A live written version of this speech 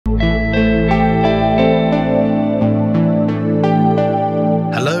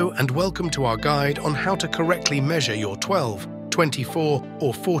welcome to our guide on how to correctly measure your 12, 24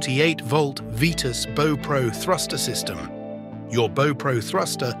 or 48-volt Vetus BowPro thruster system. Your BowPro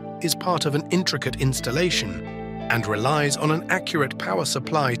thruster is part of an intricate installation and relies on an accurate power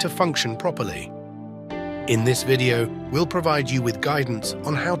supply to function properly. In this video, we'll provide you with guidance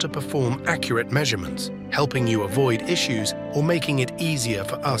on how to perform accurate measurements, helping you avoid issues or making it easier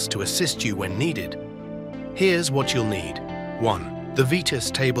for us to assist you when needed. Here's what you'll need. 1. The Vetus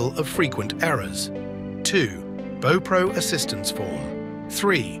table of frequent errors. 2. BowPro assistance form.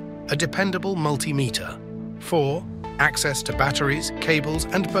 3. A dependable multimeter. 4. Access to batteries, cables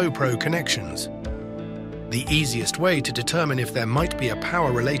and BowPro connections. The easiest way to determine if there might be a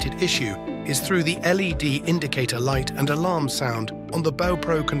power-related issue is through the LED indicator light and alarm sound on the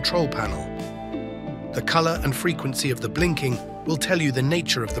BowPro control panel. The color and frequency of the blinking will tell you the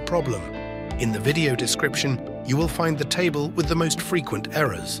nature of the problem. In the video description, you will find the table with the most frequent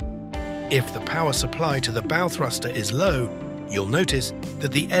errors. If the power supply to the bow thruster is low, you'll notice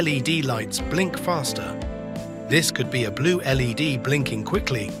that the LED lights blink faster. This could be a blue LED blinking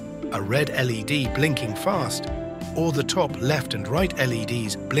quickly, a red LED blinking fast, or the top left and right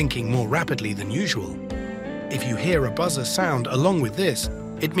LEDs blinking more rapidly than usual. If you hear a buzzer sound along with this,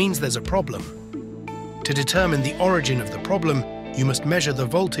 it means there's a problem. To determine the origin of the problem, you must measure the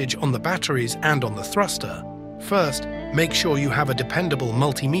voltage on the batteries and on the thruster. First, make sure you have a dependable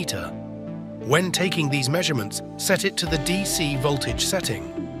multimeter. When taking these measurements, set it to the DC voltage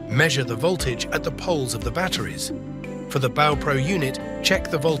setting. Measure the voltage at the poles of the batteries. For the BowPro unit, check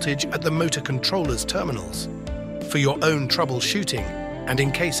the voltage at the motor controller's terminals. For your own troubleshooting, and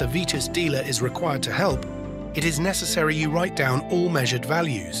in case a Vetus dealer is required to help, it is necessary you write down all measured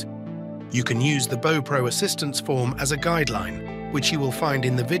values. You can use the BowPro assistance form as a guideline, which you will find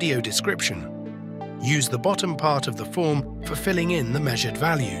in the video description. Use the bottom part of the form for filling in the measured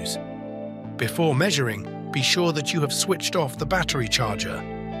values. Before measuring, be sure that you have switched off the battery charger.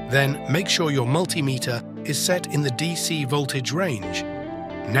 Then make sure your multimeter is set in the DC voltage range.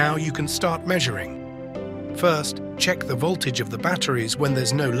 Now you can start measuring. First, check the voltage of the batteries when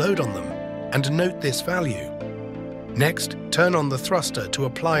there's no load on them, and note this value. Next, turn on the thruster to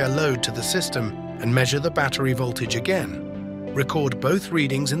apply a load to the system and measure the battery voltage again. Record both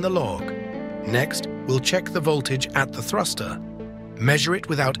readings in the log. Next, we'll check the voltage at the thruster. Measure it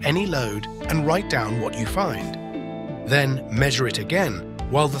without any load and write down what you find. Then measure it again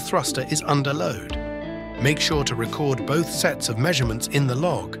while the thruster is under load. Make sure to record both sets of measurements in the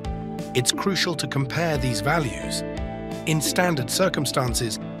log. It's crucial to compare these values. In standard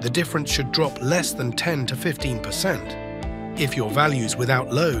circumstances, the difference should drop less than 10 to 15%. If your values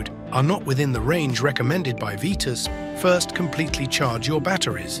without load are not within the range recommended by Vetus, first completely charge your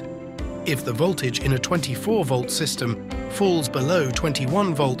batteries. If the voltage in a 24-volt system falls below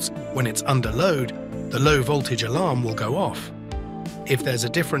 21 volts when it's under load, the low voltage alarm will go off. If there's a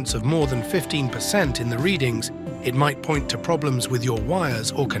difference of more than 15% in the readings, it might point to problems with your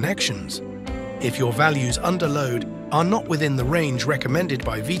wires or connections. If your values under load are not within the range recommended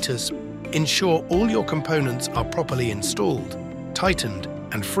by Vetus, ensure all your components are properly installed, tightened,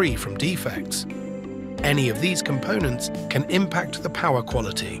 and free from defects. Any of these components can impact the power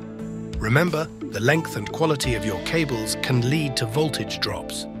quality. Remember, the length and quality of your cables can lead to voltage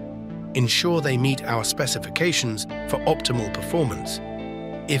drops. Ensure they meet our specifications for optimal performance.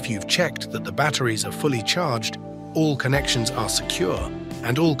 If you've checked that the batteries are fully charged, all connections are secure,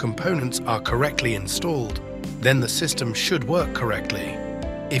 and all components are correctly installed, then the system should work correctly.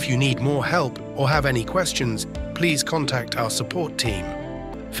 If you need more help or have any questions, please contact our support team.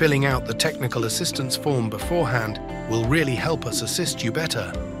 Filling out the technical assistance form beforehand will really help us assist you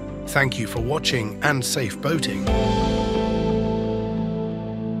better. Thank you for watching and safe boating.